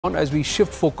as we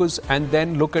shift focus and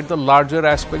then look at the larger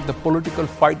aspect, the political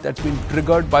fight that's been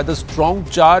triggered by the strong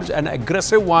charge and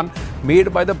aggressive one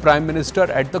made by the Prime Minister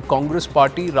at the Congress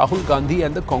party, Rahul Gandhi,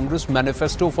 and the Congress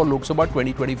Manifesto for Lok Sabha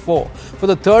 2024. For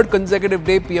the third consecutive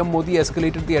day, PM Modi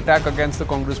escalated the attack against the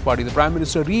Congress party. The Prime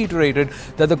Minister reiterated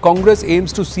that the Congress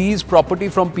aims to seize property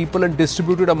from people and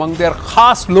distribute it among their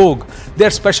khas log, their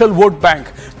special vote bank.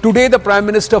 Today, the Prime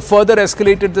Minister further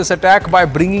escalated this attack by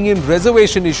bringing in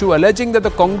reservation issue, alleging that the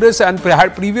Congress and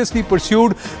had previously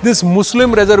pursued this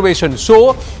Muslim reservation.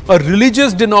 So, a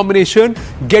religious denomination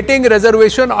getting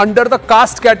reservation under the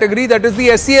caste category, that is the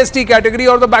SC/ST category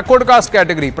or the backward caste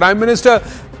category. Prime Minister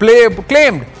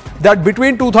claimed that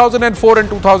between 2004 and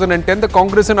 2010, the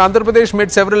Congress in Andhra Pradesh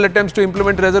made several attempts to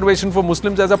implement reservation for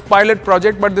Muslims as a pilot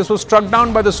project, but this was struck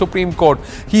down by the Supreme Court.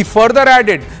 He further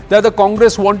added that the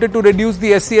Congress wanted to reduce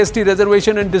the SC/ST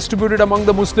reservation and distribute it among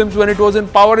the Muslims when it was in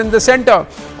power in the centre.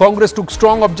 Congress took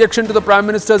strong objection to the Prime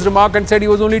Minister's remark and said he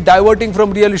was only diverting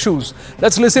from real issues.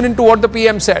 Let's listen into what the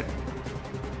PM said.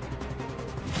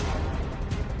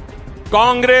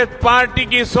 Congress party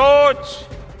की सोच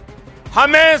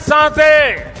हमेशा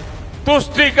से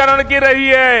तुष्टीकरण की रही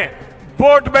है,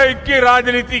 vote bank की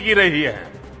राजनीति की रही है।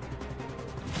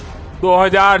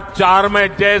 2004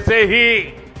 में जैसे ही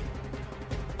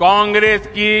कांग्रेस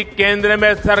की केंद्र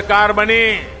में सरकार बनी,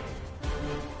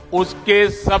 उसके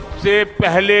सबसे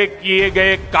पहले किए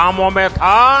गए कामों में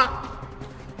था,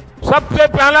 सबसे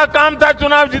पहला काम था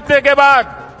चुनाव जीतने के बाद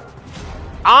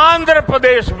आंध्र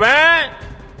प्रदेश में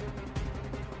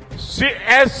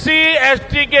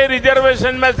SC/ST के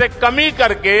रिजर्वेशन में से कमी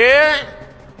करके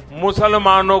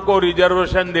मुसलमानों को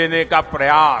रिजर्वेशन देने का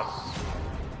प्रयास।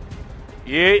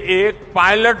 ये एक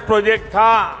पायलट प्रोजेक्ट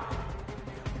था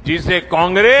जिसे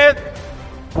कांग्रेस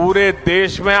पूरे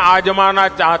देश में आजमाना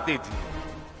चाहती थी।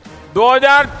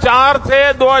 2004 से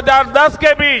 2010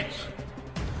 के बीच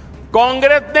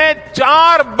कांग्रेस ने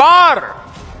 4 बार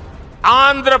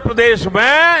आंध्र प्रदेश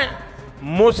में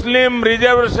मुस्लिम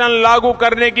रिजर्वेशन लागू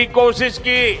करने की कोशिश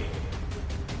की,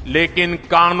 लेकिन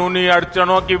कानूनी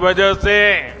अड़चनों की वजह से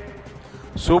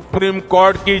सुप्रीम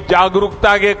कोर्ट की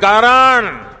जागरूकता के कारण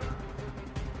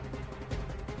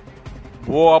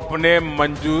वो अपने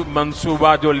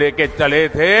मंसूबा जो लेके चले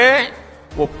थे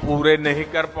वो पूरे नहीं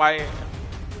कर पाए।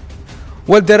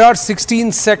 Well, there are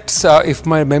 16 sects, if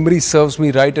my memory serves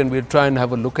me right, and we'll try and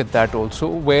have a look at that also,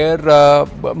 where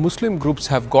Muslim groups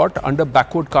have got under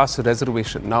backward caste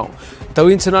reservation. Now,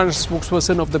 Tawin Sinha,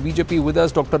 spokesperson of the BJP with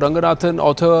us, Dr. Ranganathan,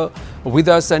 author with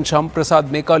us, and Sham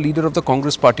Prasad Meka, leader of the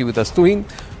Congress party with us. Tawin,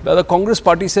 the Congress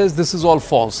party says this is all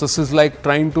false. This is like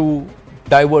trying to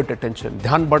divert attention.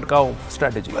 Dhyan Bhadkao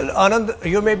strategy. Well, Anand,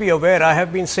 you may be aware, I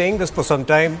have been saying this for some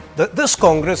time, that this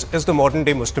Congress is the modern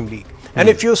day Muslim League. And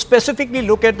if you specifically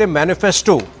look at the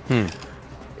manifesto,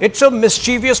 it's a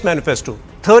mischievous manifesto.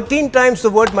 13 times the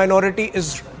word minority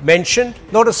is mentioned.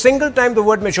 Not a single time the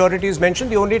word majority is mentioned.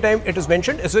 The only time it is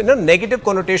mentioned is in a negative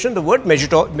connotation, the word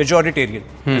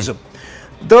majoritarianism.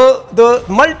 The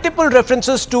multiple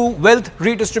references to wealth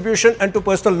redistribution and to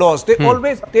personal laws, they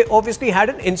obviously had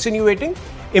an insinuating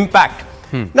impact.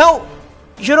 Now,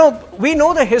 you know, we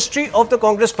know the history of the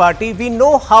Congress party. We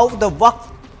know how the Waqf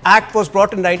Act was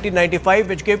brought in 1995,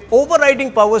 which gave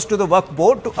overriding powers to the Waqf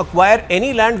board to acquire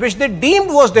any land which they deemed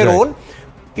was their own,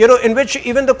 you know, in which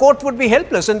even the court would be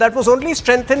helpless. And that was only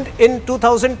strengthened in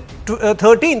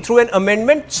 2013 through an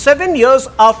amendment 7 years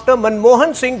after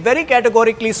Manmohan Singh very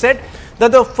categorically said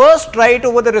that the first right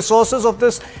over the resources of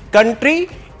this country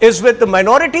is with the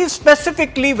minorities,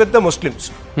 specifically with the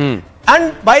Muslims.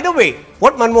 And by the way,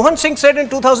 what Manmohan Singh said in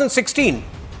 2006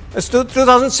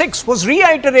 was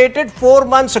reiterated 4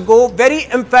 months ago very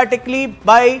emphatically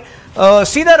by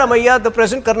Sida Ramaiah, the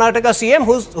present Karnataka CM,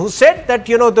 who said that,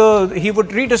 you know, he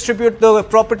would redistribute the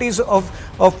properties of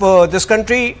this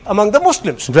country among the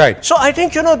Muslims. Right. So I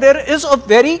think, you know, there is a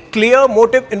very clear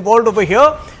motive involved over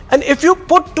here. And if you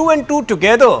put 2 and 2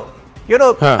 together, you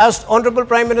know, as Honorable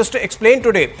Prime Minister explained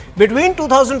today, between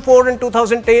 2004 and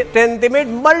 2010, they made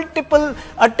multiple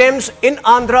attempts in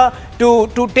Andhra to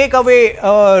take away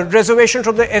reservation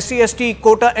from the SC/ST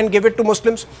quota and give it to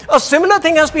Muslims. A similar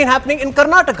thing has been happening in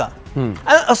Karnataka.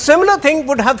 A similar thing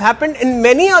would have happened in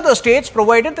many other states,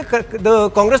 provided the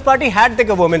Congress party had the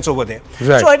governments over there.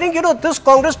 Right. So I think, you know, this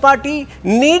Congress party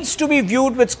needs to be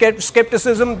viewed with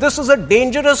skepticism. This is a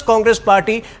dangerous Congress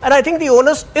party, and I think the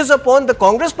onus is upon the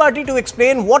Congress party to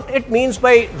explain what it means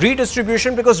by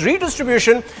redistribution, because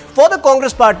redistribution for the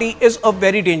Congress party is a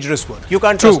very dangerous word. You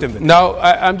can't trust him with it. Now,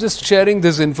 I'm just sharing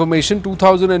this information.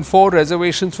 2004,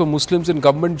 reservations for Muslims in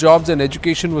government jobs and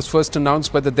education was first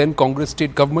announced by the then Congress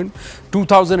state government.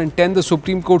 2010, the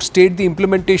Supreme Court stayed the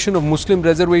implementation of Muslim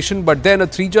reservation, but then a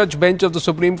 3-judge bench of the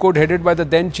Supreme Court headed by the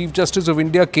then Chief Justice of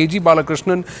India, K.G.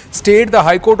 Balakrishnan, stayed the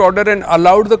High Court order and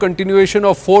allowed the continuation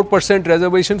of 4%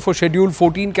 reservation for scheduled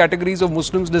 14 categories of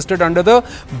Muslims listed under the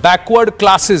backward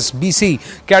classes BC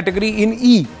category in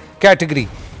E category.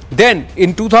 Then,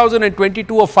 in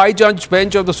 2022, a 5-judge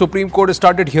bench of the Supreme Court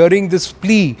started hearing this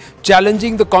plea,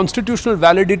 challenging the constitutional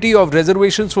validity of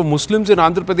reservations for Muslims in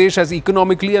Andhra Pradesh as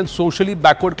economically and socially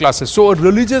backward classes. So, a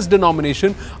religious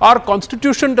denomination, our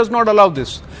constitution does not allow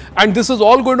this. And this is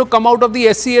all going to come out of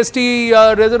the SC/ST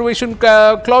reservation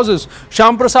clauses.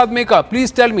 Shyam Prasad Meka,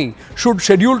 please tell me, should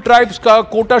scheduled tribes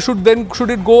quota should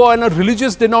it go on a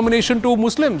religious denomination to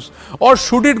Muslims, or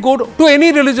should it go to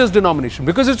any religious denomination?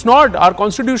 Because it's not. Our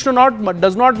constitution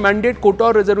does not mandate quota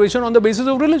or reservation on the basis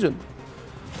of religion.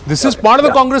 This is part of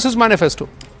the Congress's manifesto.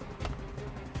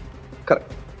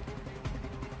 Correct.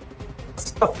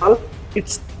 First of all,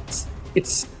 it's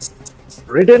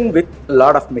ridden with a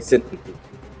lot of misinformation.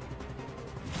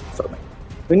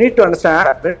 We need to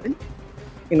understand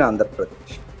in Andhra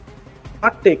Pradesh,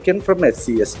 not taken from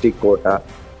SC/ST quota.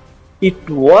 It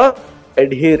was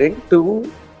adhering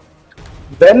to,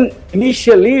 when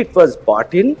initially it was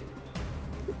bought in,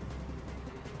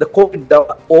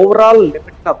 the overall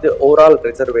limit of the overall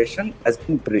reservation has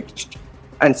been breached.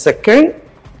 And second,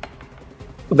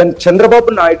 when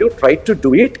Chandrababu Naidu tried to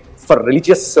do it for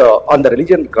religious, on the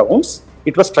religion grounds,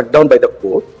 it was struck down by the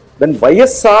court. When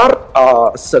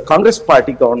YSR Congress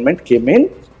party government came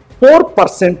in,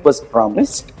 4% was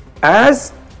promised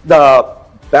as the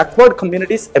backward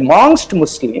communities amongst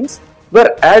Muslims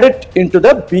were added into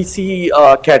the BC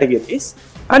categories,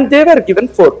 and they were given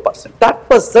 4%. That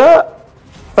was the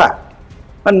fact.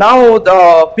 And now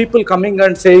the people coming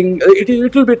and saying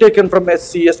it will be taken from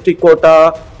SC/ST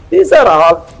quota, these are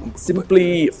all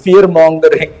simply fear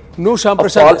mongering. No, Shyam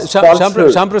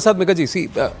Prasad Meka ji, see,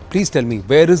 please tell me,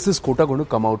 where is this quota going to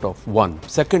come out of? One.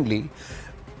 Secondly,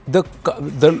 the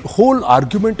whole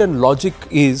argument and logic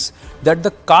is that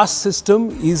the caste system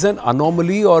is an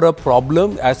anomaly or a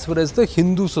problem as far as the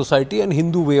Hindu society and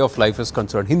Hindu way of life is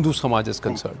concerned, Hindu Samaj is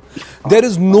concerned. There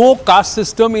is no caste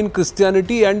system in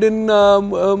Christianity and in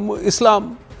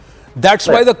Islam. That's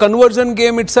why the conversion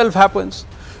game itself happens.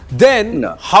 Then,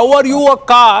 how are you a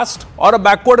caste or a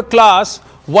backward class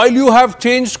while you have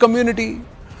changed community?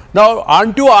 Now,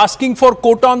 aren't you asking for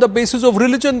quota on the basis of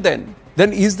religion then?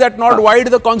 Then is that not wide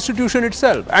the constitution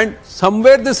itself? And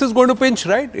somewhere this is going to pinch,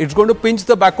 right? It's going to pinch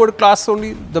the backward class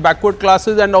only, the backward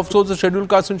classes, and also the scheduled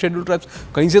castes and scheduled tribes.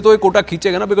 Kahin se to ye quota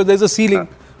khichega na, because there is a ceiling.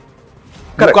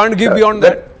 You can't give beyond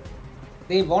that.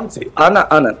 They won't say.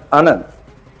 Anand.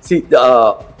 See,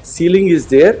 the ceiling is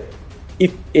there.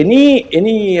 If any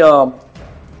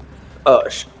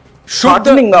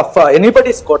shortening of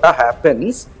anybody's quota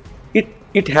happens,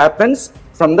 it happens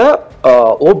from the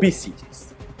OBCs.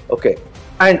 Okay,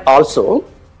 and also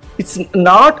it's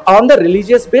not on the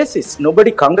religious basis. Nobody,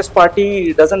 Congress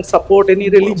party doesn't support any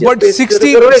religious but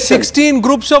basis. 16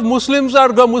 groups of Muslims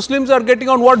are getting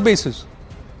on what basis?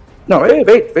 No, wait.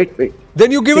 Then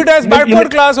you give it as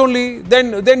backward class only.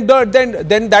 Then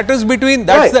that is between.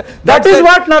 That is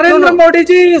what Narendra Modi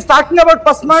ji is talking about.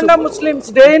 Pasmanda Muslims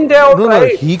day in day out. No,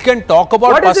 he can talk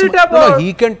about.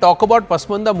 He can talk about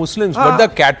Pasmanda Muslims, but the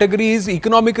category is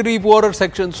economically poorer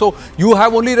section. So you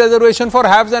have only reservation for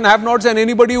haves and have-nots, and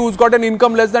anybody who's got an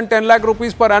income less than 10 lakh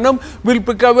rupees per annum will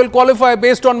qualify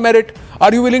based on merit.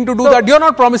 Are you willing to do that? You're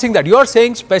not promising that. You're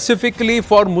saying specifically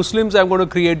for Muslims, I'm going to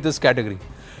create this category.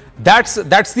 That's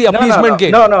the appeasement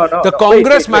game. No. The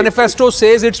Congress manifesto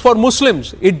says it's for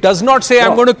Muslims. It does not say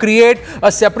I'm going to create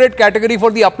a separate category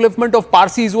for the upliftment of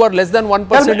Parsis who are less than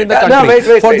 1% in the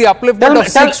country. For the upliftment of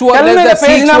Sikhs who are less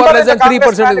than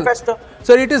 3%.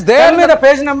 So it is there. Tell me the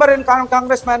page number in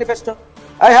Congress manifesto.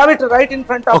 I have it right in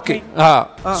front of me.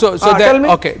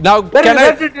 Okay. Now,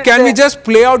 can we just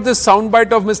play out this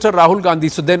soundbite of Mr. Rahul Gandhi?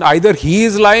 So then either he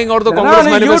is lying or the Congress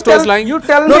manifesto is lying.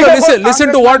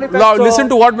 Listen to what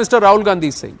Mr. Rahul Gandhi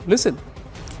is saying. Listen.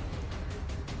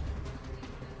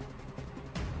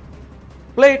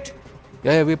 Play it.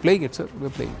 Yeah, we're playing it, sir.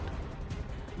 We're playing it.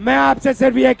 मैं आपसे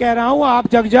सिर्फ ये कह रहा हूं, आप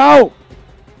जग जाओ.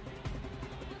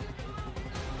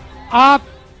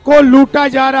 आपको लूटा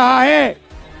जा रहा है.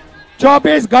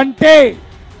 24 घंटे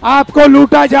आपको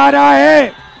लूटा जा रहा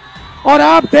है और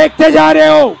आप देखते जा रहे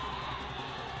हो.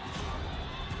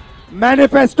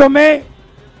 मैनिफेस्टो में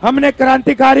हमने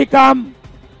क्रांतिकारी काम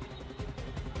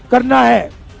करना है।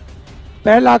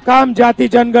 पहला काम जाति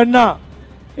जनगणना,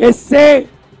 इससे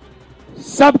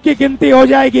सबकी गिनती हो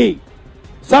जाएगी,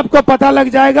 सबको पता लग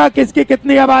जाएगा किसकी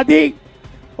कितनी आबादी।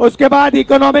 उसके बाद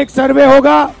इकोनॉमिक सर्वे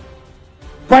होगा,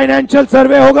 फाइनेंशियल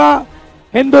सर्वे होगा,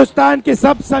 हिंदुस्तान की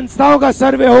सब संस्थाओं का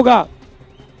सर्वे होगा।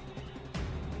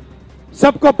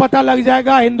 सबको पता लग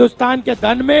जाएगा हिंदुस्तान के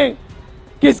धन में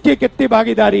किसकी कितनी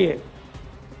भागीदारी है।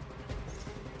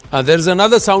 There is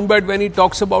another soundbite when he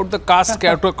talks about the caste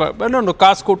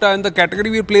caste quota and the category.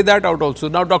 We'll play that out also.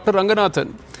 Now, Dr.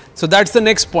 Ranganathan. So that's the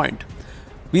next point.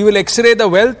 We will X-ray the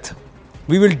wealth.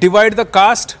 We will divide the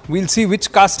caste. We'll see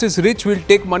which caste is rich. We'll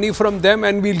take money from them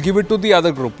and we'll give it to the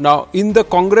other group. Now, in the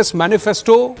Congress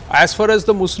manifesto, as far as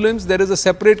the Muslims, there is a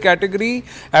separate category.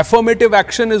 Affirmative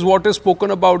action is what is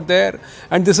spoken about there.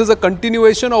 And this is a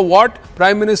continuation of what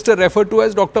Prime Minister referred to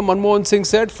as Dr. Manmohan Singh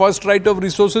said, first right of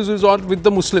resources is on with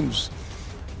the Muslims.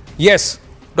 Yes,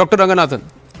 Dr. Ranganathan.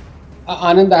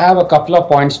 Anand, I have a couple of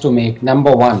points to make.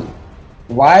 Number one,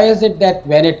 why is it that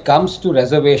when it comes to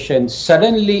reservations,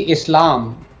 suddenly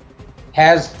Islam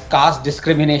has caste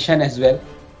discrimination as well?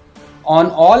 On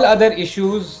all other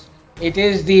issues, it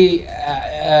is the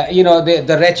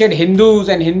wretched Hindus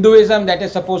and Hinduism that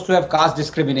is supposed to have caste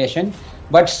discrimination.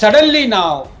 But suddenly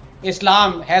now,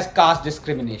 Islam has caste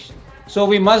discrimination. So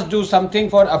we must do something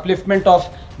for upliftment of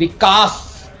the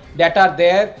castes that are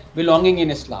there belonging in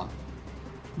Islam.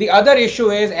 The other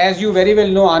issue is, as you very well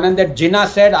know, Anand, that Jinnah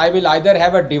said, I will either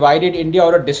have a divided India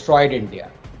or a destroyed India.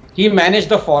 He managed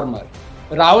the former.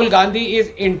 Rahul Gandhi is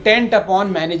intent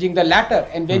upon managing the latter.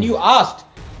 And when you asked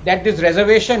that this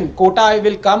reservation quota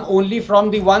will come only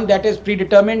from the one that is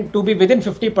predetermined to be within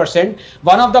 50%,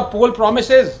 one of the poll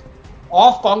promises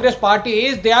of Congress party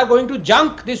is they are going to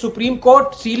junk the Supreme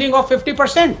Court ceiling of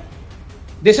 50%.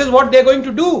 This is what they're going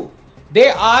to do. They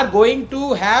are going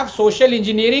to have social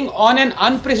engineering on an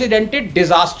unprecedented,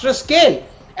 disastrous scale.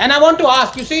 And I want to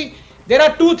ask, you see, there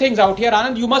are two things out here,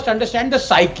 Anand. You must understand the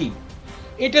psyche.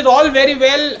 It is all very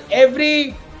well,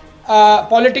 every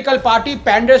political party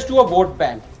panders to a vote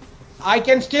bank. I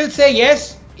can still say,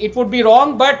 yes, it would be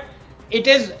wrong, but it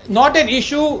is not an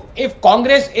issue if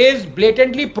Congress is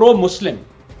blatantly pro-Muslim.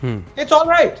 It's all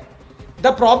right.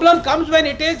 The problem comes when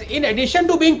it is, in addition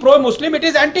to being pro-Muslim, it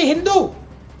is anti-Hindu.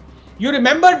 You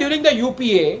remember during the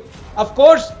UPA, of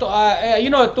course,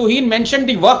 Tuhin mentioned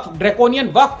the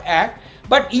Draconian Waqf Act,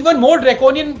 but even more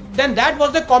draconian than that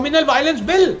was the Communal Violence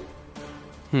Bill.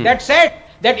 That said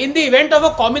that in the event of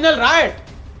a communal riot,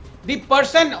 the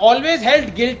person always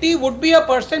held guilty would be a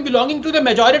person belonging to the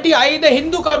majority, i.e. the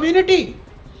Hindu community.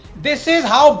 This is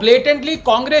how blatantly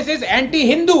Congress is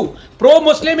anti-Hindu.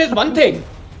 Pro-Muslim is one thing.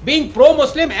 Being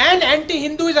pro-Muslim and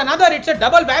anti-Hindu is another. It's a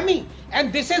double whammy.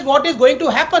 And this is what is going to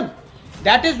happen.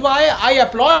 That is why I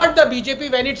applaud the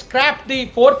BJP when it scrapped the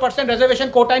 4%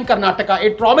 reservation quota in Karnataka.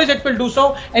 It promised it will do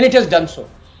so and it has done so.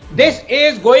 This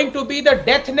is going to be the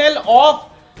death knell of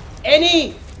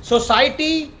any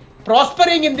society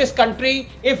prospering in this country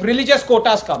if religious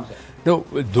quotas comes in. No,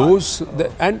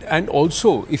 and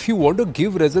also, if you want to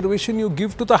give reservation, you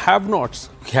give to the have-nots.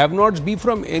 Have-nots be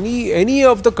from any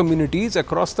of the communities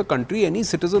across the country. Any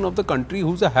citizen of the country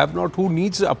who's a have-not, who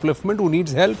needs upliftment, who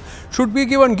needs help, should be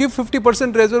given. Give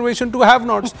 50% reservation to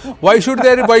have-nots. Why should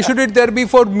it there be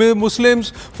for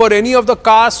Muslims, for any of the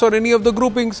castes or any of the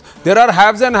groupings? There are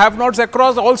haves and have-nots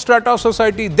across all strata of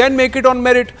society. Then make it on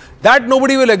merit. That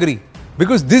nobody will agree,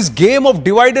 because this game of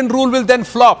divide and rule will then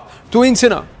flop. Tuhin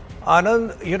Sinha.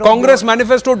 Anand, Congress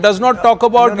manifesto does not talk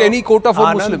about any quota for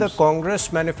Anand, Muslims. The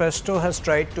Congress manifesto has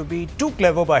tried to be too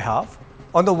clever by half.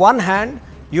 On the one hand,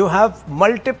 you have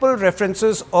multiple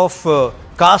references of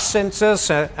caste census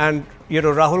and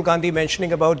Rahul Gandhi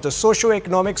mentioning about the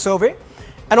socio-economic survey.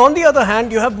 And on the other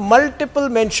hand, you have multiple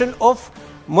mention of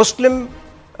Muslim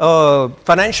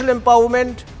financial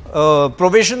empowerment,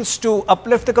 provisions to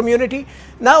uplift the community.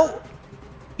 Now,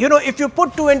 if you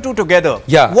put two and two together,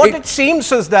 it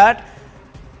seems is that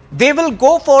they will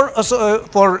go for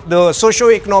the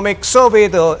socio-economic survey,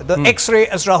 the X-ray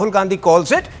as Rahul Gandhi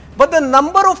calls it. But the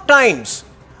number of times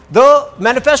the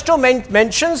manifesto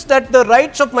mentions that the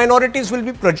rights of minorities will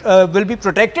be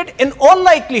protected, in all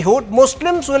likelihood,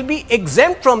 Muslims will be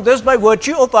exempt from this by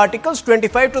virtue of Articles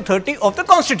 25 to 30 of the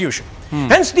Constitution.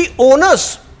 Hence, the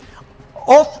onus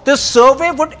of this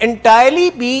survey would entirely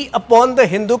be upon the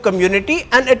Hindu community,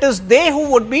 and it is they who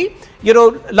would be,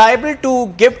 liable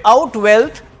to give out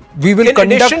wealth we will in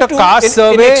conduct a caste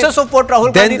survey in excess of what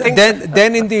Rahul Gandhi thinks.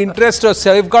 Then in the interest of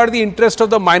safeguard the interest of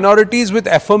the minorities with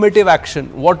affirmative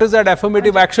action. What is that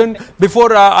affirmative action? Before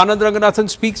Anand Ranganathan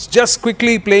speaks, just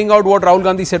quickly playing out what Rahul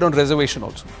Gandhi said on reservation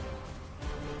also.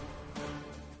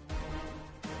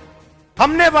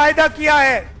 हमने वायदा किया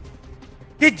है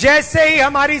कि जैसे ही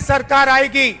हमारी सरकार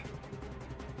आएगी,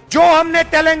 जो हमने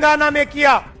तेलंगाना में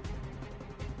किया,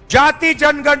 जाति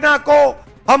जनगणना को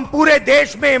हम पूरे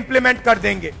देश में इंप्लीमेंट कर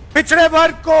देंगे। पिछड़े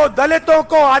वर्ग को, दलितों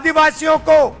को, आदिवासियों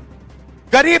को,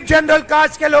 गरीब जनरल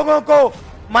कास्ट के लोगों को,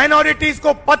 माइनॉरिटीज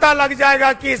को पता लग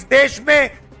जाएगा कि इस देश में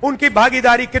उनकी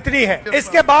भागीदारी कितनी है।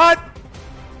 इसके बाद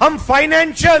हम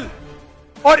फाइनेंशियल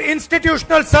और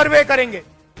इंस्टीट्यूशनल सर्वे करेंगे।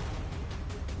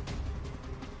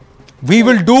 We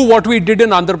will do what we did in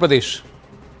Andhra Pradesh.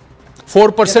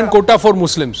 4% quota for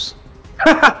Muslims.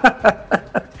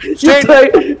 You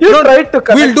tried to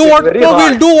connect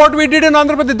we'll do what we did in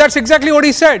Andhra Pradesh. That's exactly what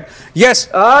he said. Yes.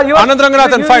 Anand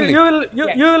Ranganathan, finally.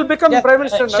 You will become Prime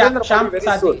Minister Narendra Modi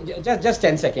very soon. Just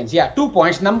 10 seconds. Yeah, 2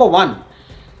 points. Number one,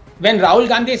 when Rahul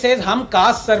Gandhi says, "Hum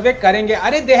caste survey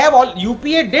karenge," they have all.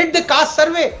 UPA did the caste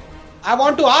survey. I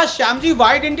want to ask Shyamji,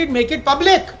 why didn't it make it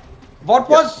public? What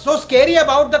was so scary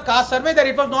about the caste survey that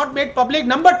it was not made public?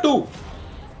 Number two,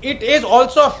 it is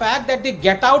also a fact that the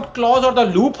get out clause or the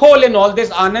loophole in all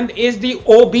this, Anand, is the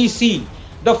OBC.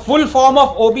 The full form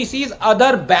of OBC is other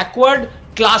backward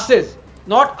classes,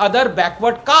 not other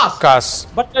backward castes.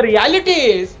 But the reality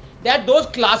is that those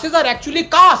classes are actually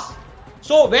castes.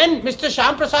 So when Mr.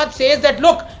 Shyam Prasad says that,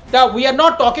 look, we are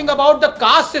not talking about the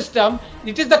caste system,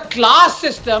 it is the class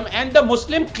system, and the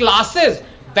Muslim classes,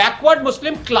 backward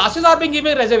Muslim classes are being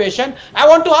given reservation. I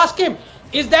want to ask him,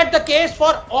 is that the case for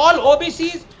all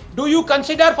OBCs? Do you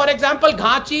consider, for example,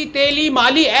 Ghachi, Teli,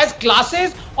 Mali as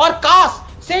classes or castes?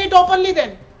 Say it openly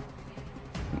then.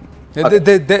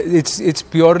 It's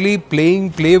purely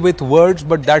play with words,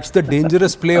 but that's the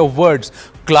dangerous play of words.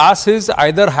 Classes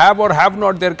either have or have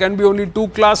not. There can be only two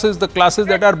classes. The classes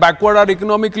that are backward are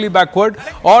economically backward,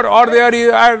 or they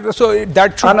are so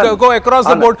that should go across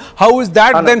the board. How is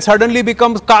that then suddenly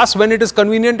becomes caste when it is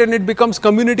convenient, and it becomes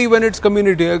community when it's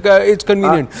it's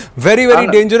convenient? Very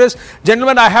dangerous,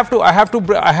 gentlemen. I have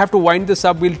to wind this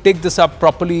up. We'll take this up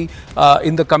properly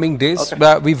in the coming days.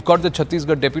 We've got the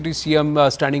Chhattisgarh Deputy CM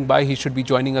standing by. He should be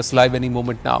joining us live any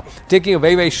moment now. Taking a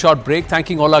very short break.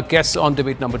 Thanking all our guests on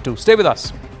debate number 2. Stay with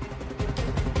us.